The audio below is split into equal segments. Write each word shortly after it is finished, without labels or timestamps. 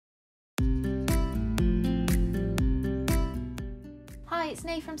it's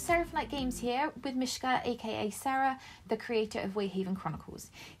Nay from Seraphinite Games here with Mishka, aka Sarah, the creator of Wayhaven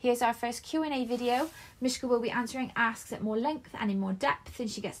Chronicles. Here's our first Q&A video. Mishka will be answering asks at more length and in more depth than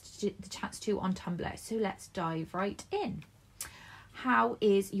she gets the chance to on Tumblr. So let's dive right in. How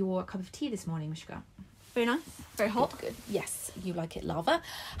is your cup of tea this morning, Mishka? Very nice. Very hot. Good. Yes, you like it lava.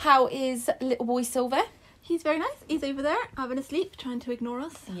 How is little boy Silver? He's very nice. He's over there having a sleep, trying to ignore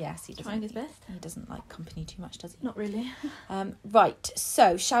us. Yes, he doesn't. Trying his best. He doesn't like company too much, does he? Not really. Right,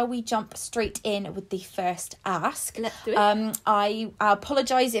 so shall we jump straight in with the first ask? Let's do it. I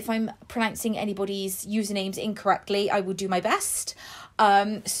apologise if I'm pronouncing anybody's usernames incorrectly. I will do my best.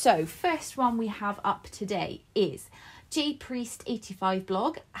 So first one we have up today is jpriest85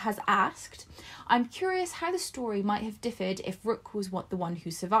 blog has asked, I'm curious how the story might have differed if Rook was the one who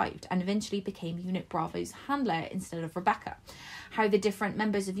survived and eventually became Unit Bravo's handler instead of Rebecca. How the different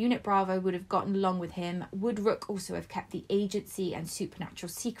members of Unit Bravo would have gotten along with him. Would Rook also have kept the agency and supernatural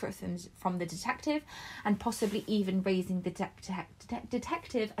secrets from the detective, and possibly even raising the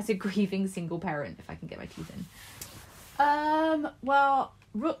detective as a grieving single parent, if I can get my teeth in? Well,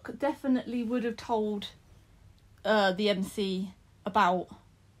 Rook definitely would have told the MC about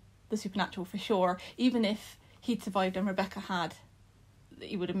the supernatural for sure. Even if he'd survived and Rebecca had,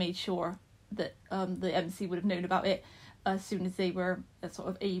 he would have made sure that the MC would have known about it as soon as they were sort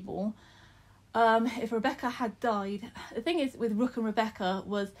of able. If Rebecca had died, the thing is with Rook and Rebecca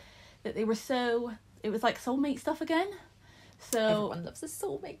was that they were it was like soulmate stuff again. So everyone loves a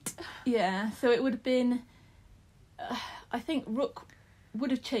soulmate. Yeah, so it would have been, I think Rook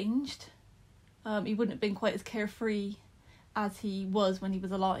would have changed. He wouldn't have been quite as carefree as he was when he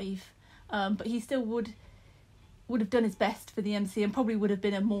was alive, but he still would have done his best for the MC, and probably would have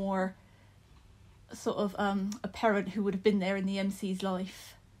been a more sort of a parent who would have been there in the MC's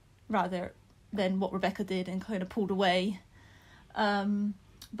life rather than what Rebecca did and kind of pulled away.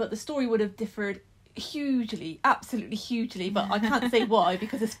 But the story would have differed hugely, absolutely hugely, but I can't say why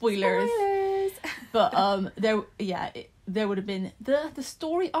because of spoilers. But there would have been the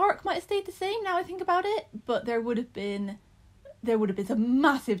story arc might have stayed the same now I think about it, but there would have been some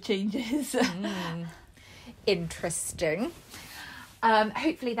massive changes. Interesting.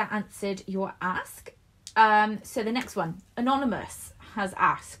 Hopefully that answered your ask. So the next one, Anonymous has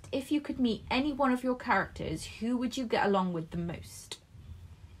asked, if you could meet any one of your characters, who would you get along with the most?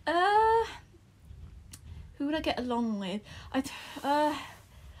 Who would I get along with? I'd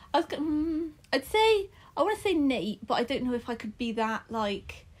say I want to say Nate, but I don't know if I could be that,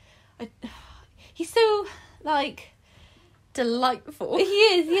 like... he's so, like... delightful. He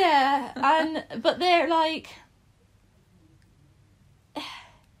is, yeah. But they're, like...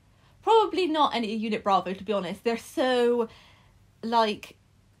 probably not any Unit Bravo, to be honest. They're so, like,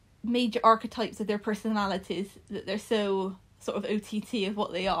 major archetypes of their personalities that they're so sort of OTT of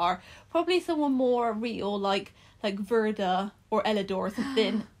what they are. Probably someone more real, like Verda or Elidor or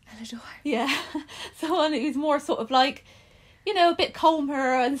something. Yeah, someone who's more sort of like, a bit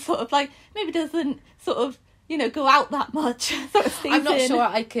calmer and sort of like maybe doesn't sort of go out that much. Sort of I'm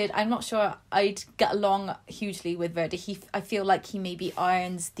not sure I'd get along hugely with Verda. I feel like he maybe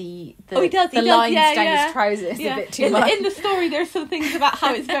irons the lines down his trousers a bit too much. In the story, there's some things about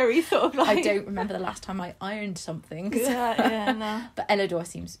how it's very sort of like. I don't remember the last time I ironed something. No. But Elidor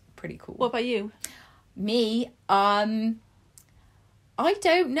seems pretty cool. What about you? Me, I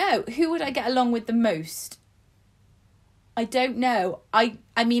don't know. Who would I get along with the most? I don't know. I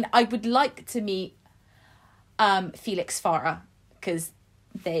mean, I would like to meet Felix, Farah, because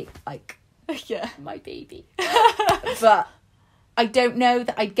they my baby. But I don't know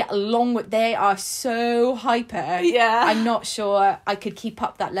that I'd get along with. They are so hyper. Yeah. I'm not sure I could keep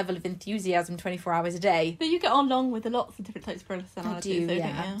up that level of enthusiasm 24 hours a day. But you get on along with lots of different types of personalities. I do,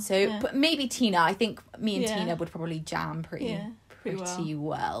 yeah. So, but maybe Tina. I think me and Tina would probably jam pretty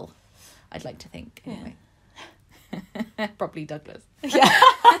well. I'd like to think, anyway. Probably Douglas. Yeah.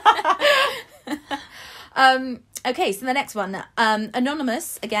 Okay, so the next one,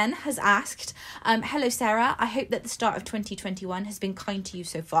 Anonymous again has asked, hello Sarah, I hope that the start of 2021 has been kind to you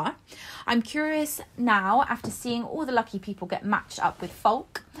so far. I'm curious now, after seeing all the lucky people get matched up with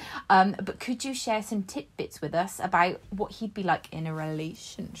Folk, but could you share some tidbits with us about what he'd be like in a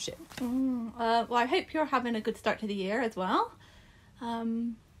relationship? Well, I hope you're having a good start to the year as well.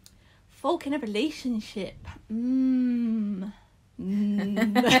 Folk in a relationship.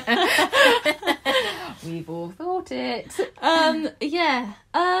 We've all thought it. I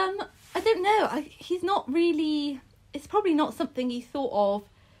don't know. He's not really. It's probably not something he thought of.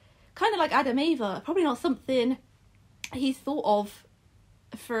 Kind of like Adam Ava. Probably not something he's thought of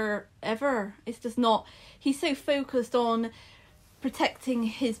forever. It's just not. He's so focused on protecting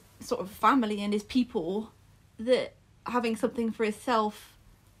his sort of family and his people, that having something for himself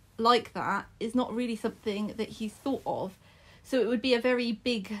like that is not really something that he's thought of. So it would be a very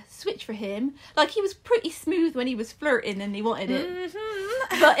big switch for him. Like, he was pretty smooth when he was flirting and he wanted it.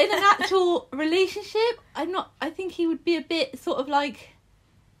 Mm-hmm. But in an actual relationship, I think he would be a bit sort of like,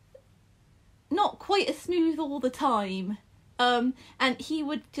 not quite as smooth all the time. And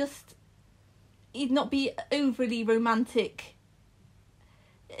he'd not be overly romantic.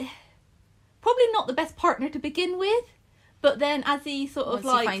 Probably not the best partner to begin with. But then, as he sort of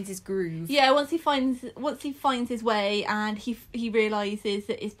once he finds his groove, once he finds his way, and he realizes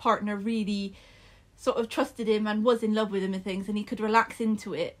that his partner really sort of trusted him and was in love with him and things, and he could relax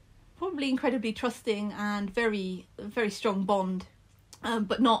into it. Probably incredibly trusting and very, very strong bond,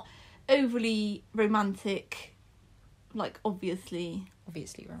 but not overly romantic. Like, obviously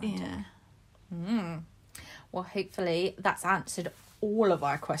romantic. Yeah. Well, hopefully that's answered all of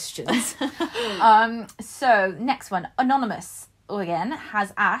our questions. So next one, Anonymous again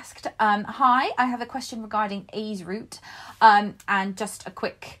has asked, hi, I have a question regarding A's route, and just a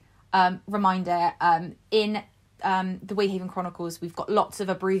quick reminder, in the Wayhaven Chronicles we've got lots of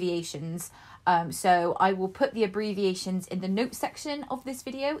abbreviations, so I will put the abbreviations in the notes section of this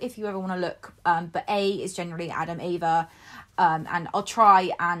video if you ever want to look, but A is generally Adam, Ava, and I'll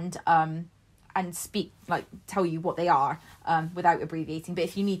try and speak, like, tell you what they are without abbreviating, but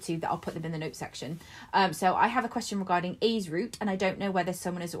if you need to, I'll put them in the notes section. So I have a question regarding A's route, and I don't know whether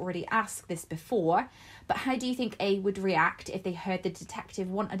someone has already asked this before, but how do you think A would react if they heard the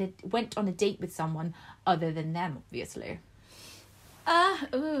detective went on a date with someone other than them, obviously?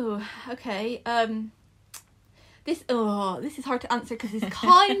 Okay. This is hard to answer because it's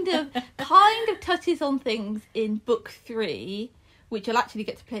kind of touches on things in book 3, which you'll actually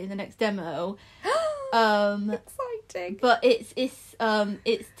get to play in the next demo. Exciting. But it's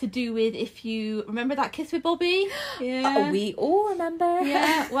to do with, if you remember that kiss with Bobby. Yeah. Oh, we all remember.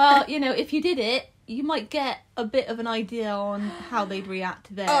 Yeah. Well, if you did it, you might get a bit of an idea on how they'd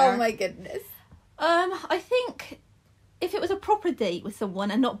react there. Oh my goodness. I think if it was a proper date with someone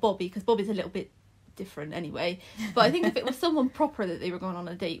and not Bobby, because Bobby's a little bit different anyway. But I think if it was someone proper that they were going on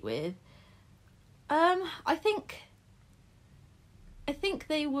a date with, I think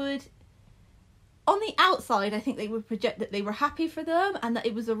they would, on the outside, I think they would project that they were happy for them and that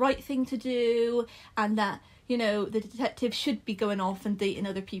it was the right thing to do, and that, the detective should be going off and dating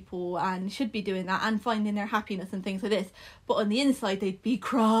other people and should be doing that and finding their happiness and things like this. But on the inside, they'd be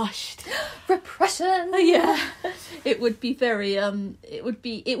crushed. Repression. Yeah. It would be very, it would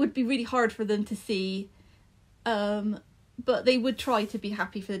be really hard for them to see, but they would try to be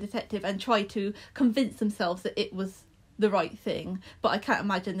happy for the detective and try to convince themselves that it was the right thing. But I can't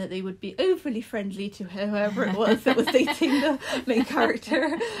imagine that they would be overly friendly to whoever it was that was dating the main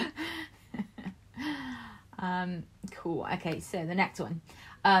character. Cool. Okay, so the next one.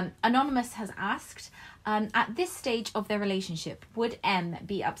 Anonymous has asked, at this stage of their relationship, would M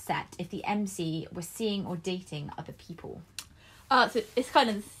be upset if the MC was seeing or dating other people? So it's kind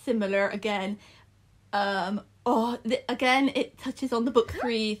of similar again. Again, it touches on the book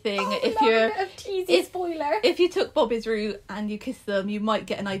 3 thing. Spoiler. If you took Bobby's route and you kiss them, you might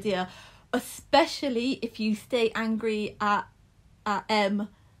get an idea. Especially if you stay angry at M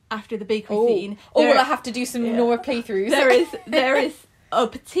after the bakery scene. Or will I have to do some more playthroughs? There is a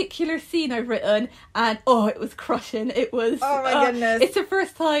particular scene I've written, and it was crushing. It was. Oh my goodness! It's the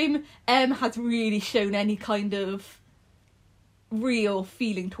first time M has really shown any kind of real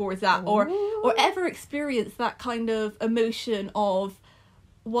feeling towards that, or ever experienced that kind of emotion of,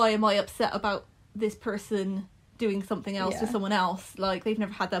 why am I upset about this person doing something else with someone else? Like, they've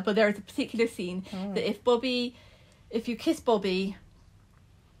never had that. But there is a particular scene that if you kiss Bobby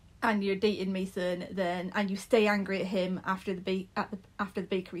and you're dating Mason, and you stay angry at him after the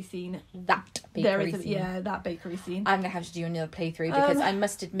bakery scene, that bakery scene. I'm gonna have to do another playthrough because I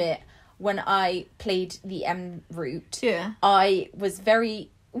must admit, when I played the M route, I was very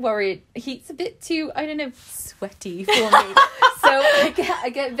worried. He's a bit too, I don't know, sweaty for me. So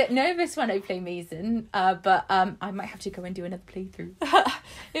I get a bit nervous when I play Mason. But I might have to go and do another playthrough.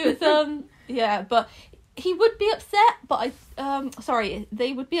 It was but he would be upset. But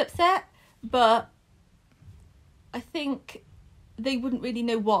they would be upset. But I think they wouldn't really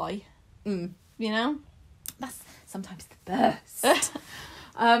know why. That's sometimes the best.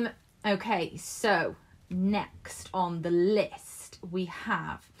 Okay, so next on the list we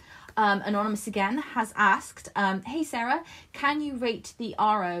have Anonymous again has asked, hey Sarah, can you rate the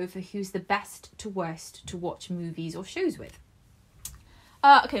RO for who's the best to worst to watch movies or shows with?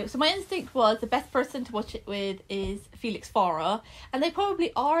 Okay, so my instinct was the best person to watch it with is Felix Farah, and they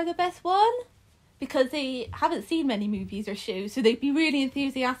probably are the best one because they haven't seen many movies or shows, so they'd be really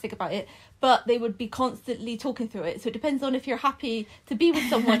enthusiastic about it, but they would be constantly talking through it. So it depends on if you're happy to be with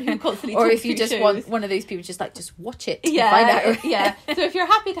someone who constantly or talks if you through just shows. want one of those people just watch it to Yeah, find out. yeah. So if you're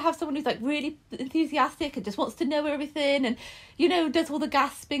happy to have someone who's really enthusiastic and just wants to know everything and does all the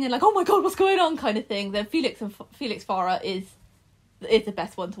gasping and oh my god, what's going on kind of thing, then Felix Farah is the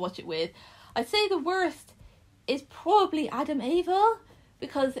best one to watch it with. I'd say the worst is probably Adam Ava,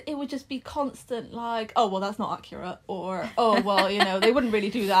 because it would just be constant oh well, that's not accurate, or oh well, they wouldn't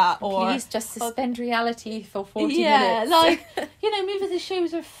really do that, or please just suspend reality for 40 yeah, minutes. Movies and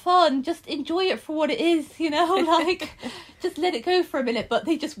shows are fun, just enjoy it for what it is, just let it go for a minute, but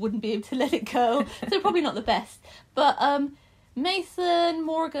they just wouldn't be able to let it go, so probably not the best. But Mason,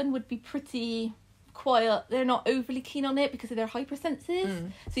 Morgan would be pretty quiet. They're not overly keen on it because of their hypersenses,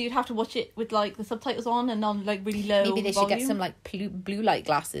 so you'd have to watch it with the subtitles on and on really low Maybe they volume. should get some blue light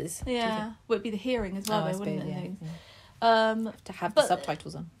glasses. Yeah, would be the hearing as well, though, wouldn't it? Yeah. To have the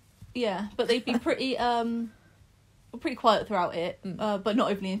subtitles on. Yeah, but they'd be pretty quiet throughout it, but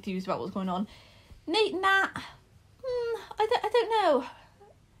not overly enthused about what's going on. Nate and Nat, I don't know.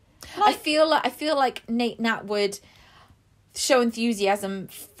 I feel like Nate and Nat would show enthusiasm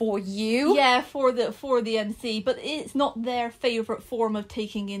for you. Yeah, for the MC, but it's not their favourite form of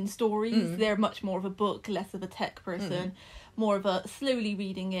taking in stories. They're much more of a book, less of a tech person, more of a slowly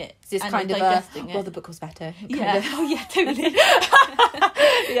reading it It's and kind of digesting it. Well, the book was better. Yeah. Oh yeah, totally.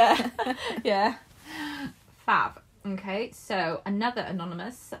 Yeah. Fab. Okay, so another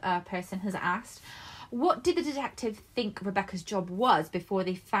anonymous person has asked, what did the detective think Rebecca's job was before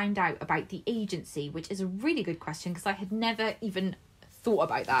they found out about the agency? Which is a really good question because I had never even thought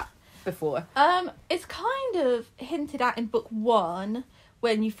about that before. It's kind of hinted at in book 1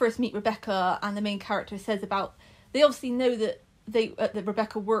 when you first meet Rebecca, and the main character says about, they obviously know that that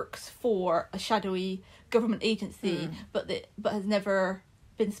Rebecca works for a shadowy government agency, but has never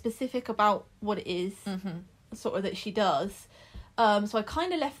been specific about what it is sort of that she does. So I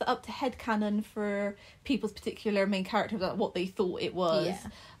kind of left that up to headcanon for people's particular main characters, what they thought it was.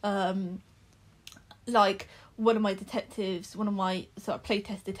 Yeah. One of my sort of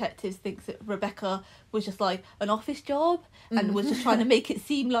playtest detectives thinks that Rebecca was just an office job and was just trying to make it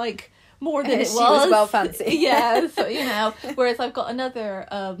seem like more than it was. She was well fancy. Yeah, so, whereas I've got another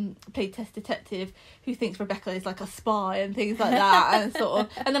playtest detective who thinks Rebecca is a spy and things like that,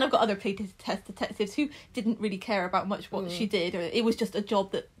 and then I've got other playtest detectives who didn't really care about much what she did, or it was just a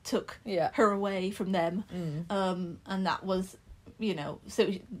job that took her away from them, and that was,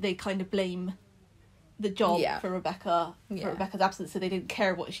 so they kind of blame the job for Rebecca, for Rebecca's absence, so they didn't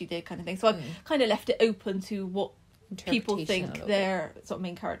care what she did, kind of thing. So I've kind of left it open to what people think their sort of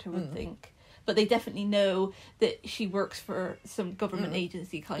main character would think, but they definitely know that she works for some government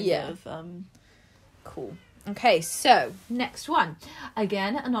agency kind of. Cool. Okay, so next one,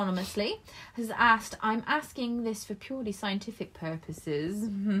 again anonymously, has asked, I'm asking this for purely scientific purposes.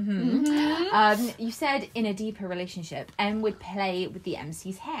 You said in a deeper relationship, M would play with the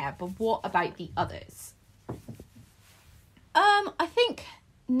MC's hair, but what about the others? I think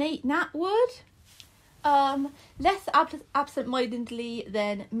Nat would. Less absent-mindedly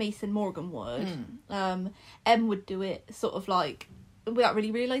than Mason Morgan would. M would do it sort of without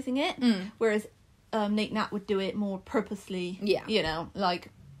really realising it, whereas Nat would do it more purposely. Yeah.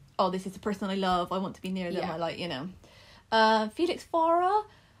 Oh, this is the person I love, I want to be near them, Felix Farah,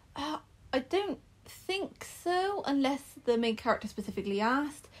 I don't think so, unless the main character specifically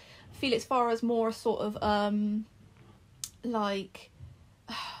asked. Felix Farah is more sort of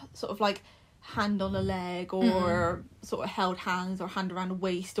hand on a leg, or sort of held hands, or hand around a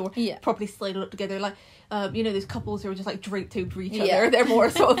waist, or properly slided up together, those couples who are just draped over each other. They're more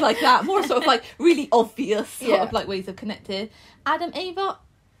sort of like that, more sort of really obvious sort of ways of connected. Adam Ava,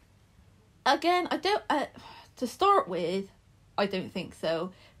 again, I don't to start with, I don't think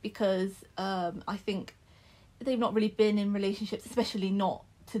so, because I think they've not really been in relationships, especially not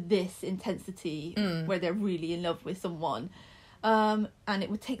to this intensity, where they're really in love with someone. And it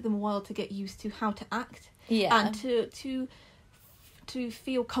would take them a while to get used to how to act, and to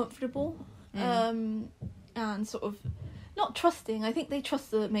feel comfortable, and sort of not trusting. I think they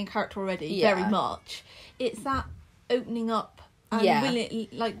trust the main character already very much. It's that opening up and willingly,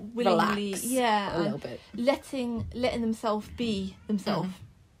 relax a little and bit, letting themselves be themselves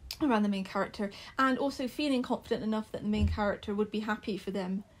around the main character, and also feeling confident enough that the main character would be happy for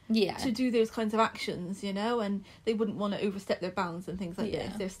them to do those kinds of actions, and they wouldn't want to overstep their bounds and things like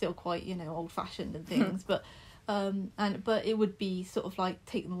this. They're still quite, old-fashioned and things, but But it would be sort of like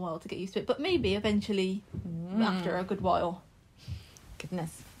taking them a while to get used to it. But maybe eventually, after a good while.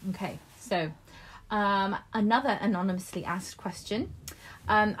 Goodness. Okay, so another anonymously asked question.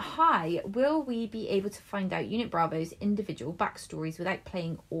 Hi, will we be able to find out Unit Bravo's individual backstories without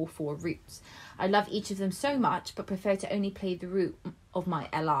playing all 4 routes? I love each of them so much, but prefer to only play the route of my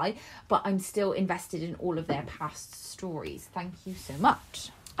LI, but I'm still invested in all of their past stories. Thank you so much.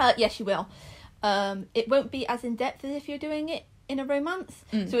 Yes, you will. It won't be as in-depth as if you're doing it in a romance.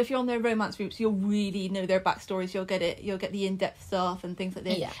 So if you're on their romance routes, you'll really know their backstories. You'll get the in-depth stuff and things like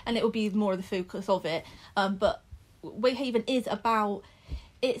this. Yeah. And it will be more the focus of it. But Wayhaven is about...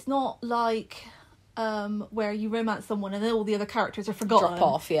 It's not like where you romance someone and then all the other characters are forgotten. Drop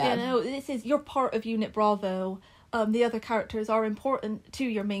off, yeah. You know, this is... You're part of Unit Bravo. The other characters are important to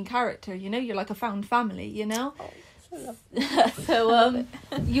your main character. You know, you're like a found family, you know? So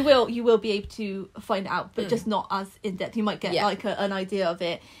you will be able to find out, but just not as in depth. You might get like an idea of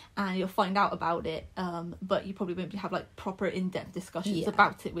it, and you'll find out about it. But you probably won't have like proper in depth discussions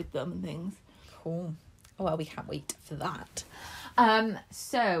about it with them and things. Cool. Oh, well, we can't wait for that.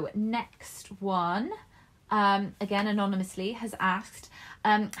 So next one, again anonymously, has asked.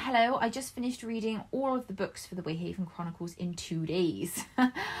 Hello, I just finished reading all of the books for the Wayhaven Chronicles in 2 days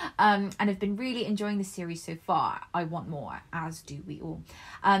and have been really enjoying the series so far. I want more, as do we all.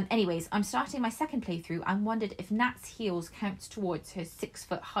 Anyways, I'm starting my second playthrough and wondered if Nat's heels counts towards her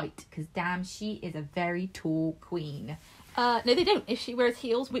 6-foot height, because damn, she is a very tall queen. No, they don't. If she wears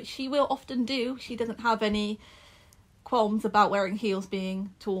heels, which she will often do, she doesn't have any qualms about wearing heels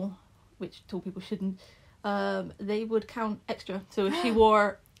being tall, which tall people shouldn't. They would count extra. So if she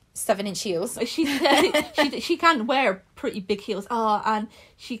wore 7-inch heels, she can wear pretty big heels. And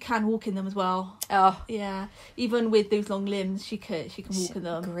she can walk in them as well. Oh yeah, even with those long limbs, she can walk in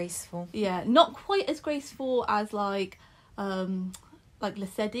them. Graceful. Yeah, not quite as graceful as like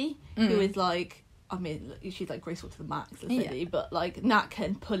Lesedi, who is like, I mean, she's like graceful to the max, Lesedi, but like Nat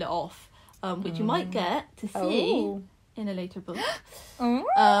can pull it off, which you might get to see in a later book.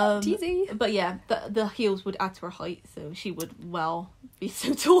 Teasy. But yeah, the heels would add to her height, so she would be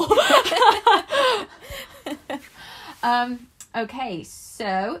so tall. Okay,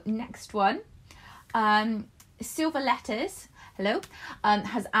 so next one. Silver Letters, hello,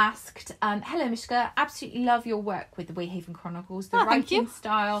 has asked, hello Mishka, absolutely love your work with the Wayhaven Chronicles. The writing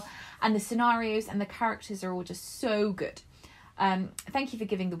style and the scenarios and the characters are all just so good. Thank you for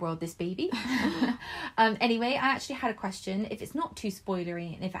giving the world this baby. Anyway, I actually had a question. If it's not too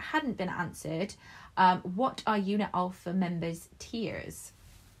spoilery and if it hadn't been answered, what are Unit Alpha members' tiers?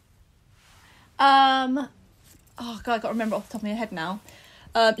 Oh god, I can't remember off the top of my head now.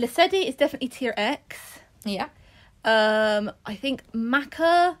 Lesedi is definitely tier X. Yeah. I think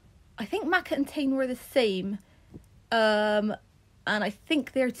Maka and Tane were the same. And I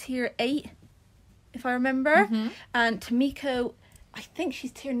think they're tier 8. If I remember. And Tamiko, I think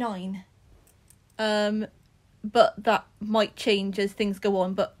she's tier 9. But that might change as things go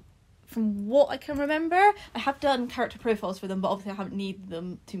on. But from what I can remember, I have done character profiles for them, but obviously I haven't needed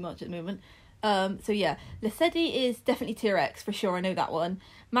them too much at the moment. So yeah, Lesedi is definitely tier X for sure, I know that one.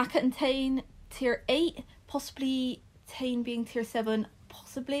 Maka and Tane, tier 8, possibly Tane being tier 7,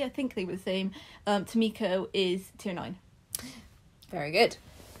 possibly, I think they were the same. Tamiko is tier 9. Very good.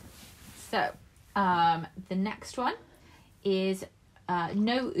 So, the next one is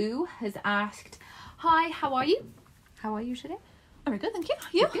No has asked, hi, how are you? How are you today? Very good, thank you.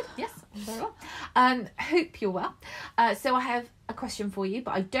 You? Good. Yes, very well. Hope you're well. So I have a question for you,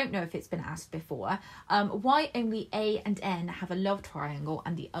 but I don't know if it's been asked before. Why only A and N have a love triangle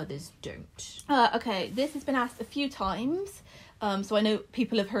and the others don't? Okay, this has been asked a few times. So I know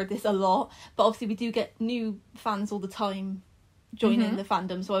people have heard this a lot, but obviously we do get new fans all the time joining the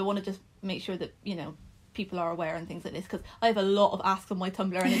fandom. So I want to just make sure that, you know, people are aware and things like this, because I have a lot of asks on my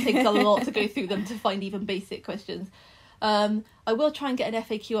Tumblr and it takes a lot to go through them to find even basic questions. I will try and get an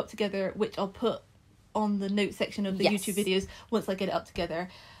FAQ up together, which I'll put on the notes section of the YouTube videos once I get it up together.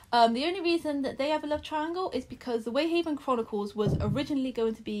 The only reason that they have a love triangle is because the Wayhaven Chronicles was originally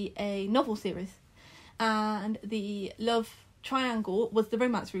going to be a novel series, and the love triangle was the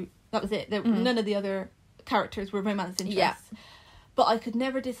romance route. That was it. None of the other characters were romance interests. Yeah. But I could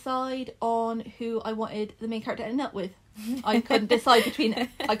never decide on who I wanted the main character to end up with. I couldn't decide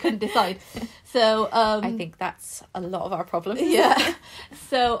So I think that's a lot of our problems. Yeah.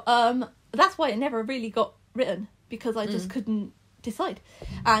 So that's why it never really got written, because I just couldn't decide.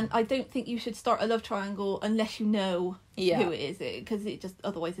 And I don't think you should start a love triangle unless you know who it is, because it just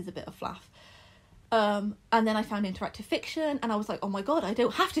otherwise is a bit of flaff. And then I found interactive fiction, and I was like, oh my god, I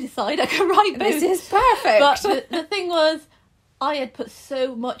don't have to decide, I can write both. This is perfect. But the thing was, I had put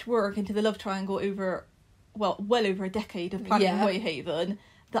so much work into the love triangle over, well over a decade of planning Wayhaven,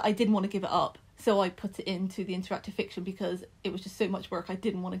 that I didn't want to give it up. So I put it into the interactive fiction because it was just so much work, I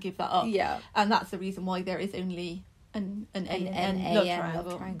didn't want to give that up. Yeah. And that's the reason why there is only an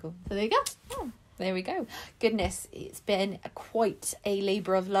love triangle. So there you go. Oh, there we go. Goodness, it's been quite a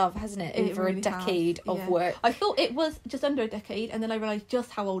labour of love, hasn't it? Over really a decade of work. I thought it was just under a decade, and then I realised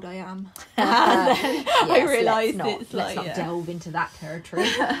just how old I am. And then I realised let's not delve into that territory.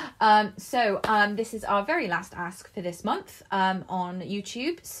 This is our very last ask for this month on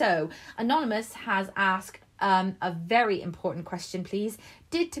YouTube. So, Anonymous has asked a very important question, please.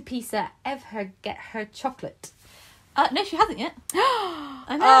 Did Tapisa ever get her chocolate? No, she hasn't yet.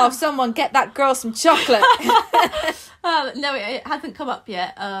 I know. Oh, someone get that girl some chocolate. No, it hasn't come up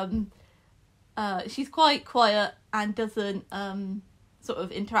yet. She's quite quiet and doesn't sort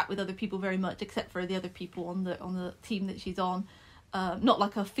of interact with other people very much, except for the other people on the team that she's on. Not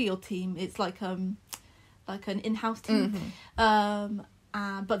like a field team. It's like an in-house team. Mm-hmm.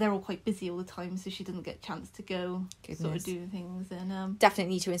 But they're all quite busy all the time, so she doesn't get a chance to go sort of do things. And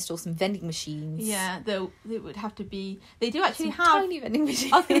definitely need to install some vending machines. Yeah, though it would have to be. They do actually have tiny vending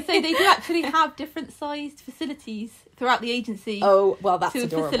machines. I was going to say they do actually have different sized facilities throughout the agency. Oh well, that's to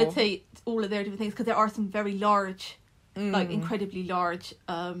adorable. Facilitate all of their different things, because there are some very large, like incredibly large.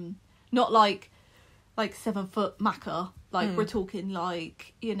 Not like 7 foot maca. Like we're talking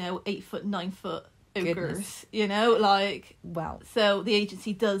 8 foot, 9 foot. Ogres, so the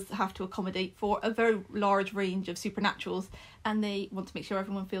agency does have to accommodate for a very large range of supernaturals, and they want to make sure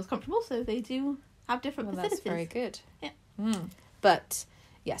everyone feels comfortable, so they do have different facilities. That's very good. Yeah. But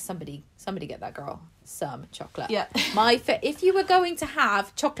yeah, somebody get that girl some chocolate. Yeah. If you were going to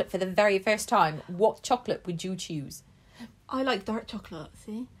have chocolate for the very first time, what chocolate would you choose? I like dark chocolate.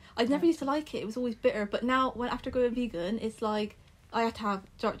 See, I never used to like it. It was always bitter, but now after going vegan, it's like I had to have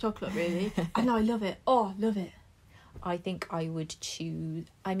dark chocolate, really. And now I love it. Oh, love it. I think I would choose...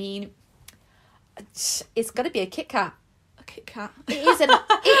 I mean, it's got to be a Kit Kat. A Kit Kat. It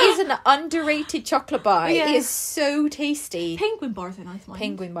is an underrated chocolate bar. Yeah. It is so tasty. Penguin bars are nice,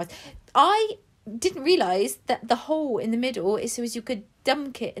 Penguin bars. I didn't realise that the hole in the middle is so as you could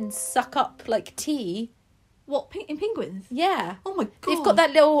dunk it and suck up like tea. What, in penguins? Yeah. Oh my god. They've got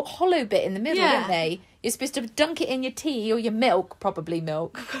that little hollow bit in the middle, don't they? You're supposed to dunk it in your tea or your milk, probably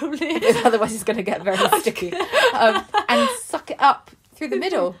milk. Otherwise it's going to get very sticky. And suck it up through the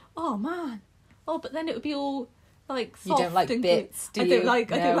middle. Oh man. Oh, but then it would be all like soft. You don't like bits, do you? I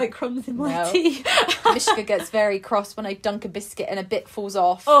don't like crumbs in my tea. Mishka gets very cross when I dunk a biscuit and a bit falls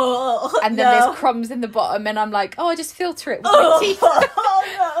off. Oh, and then there's crumbs in the bottom, and I'm like, I just filter it with my teeth. Oh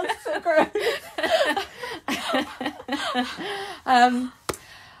no, it's so gross.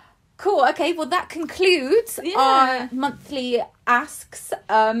 Cool. Okay. Well, that concludes our monthly asks.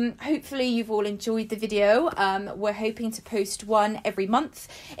 Hopefully you've all enjoyed the video. We're hoping to post one every month.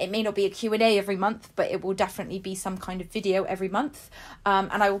 It may not be a Q&A every month, but it will definitely be some kind of video every month.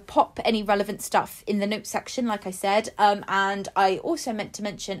 And I will pop any relevant stuff in the notes section, like I said. And I also meant to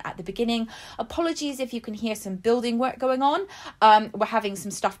mention at the beginning, apologies if you can hear some building work going on. We're having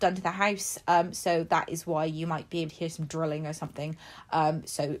some stuff done to the house. So that is why you might be able to hear some drilling or something.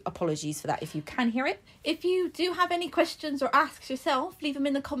 So apologies for that if you can hear it. If you do have any questions or asks yourself, leave them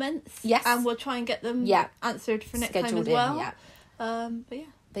in the comments. Yes. And we'll try and get them answered for next time as well.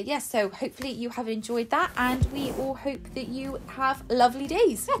 But yeah, so hopefully you have enjoyed that, and we all hope that you have lovely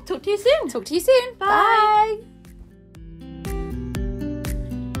days. Yeah, talk to you soon. Bye.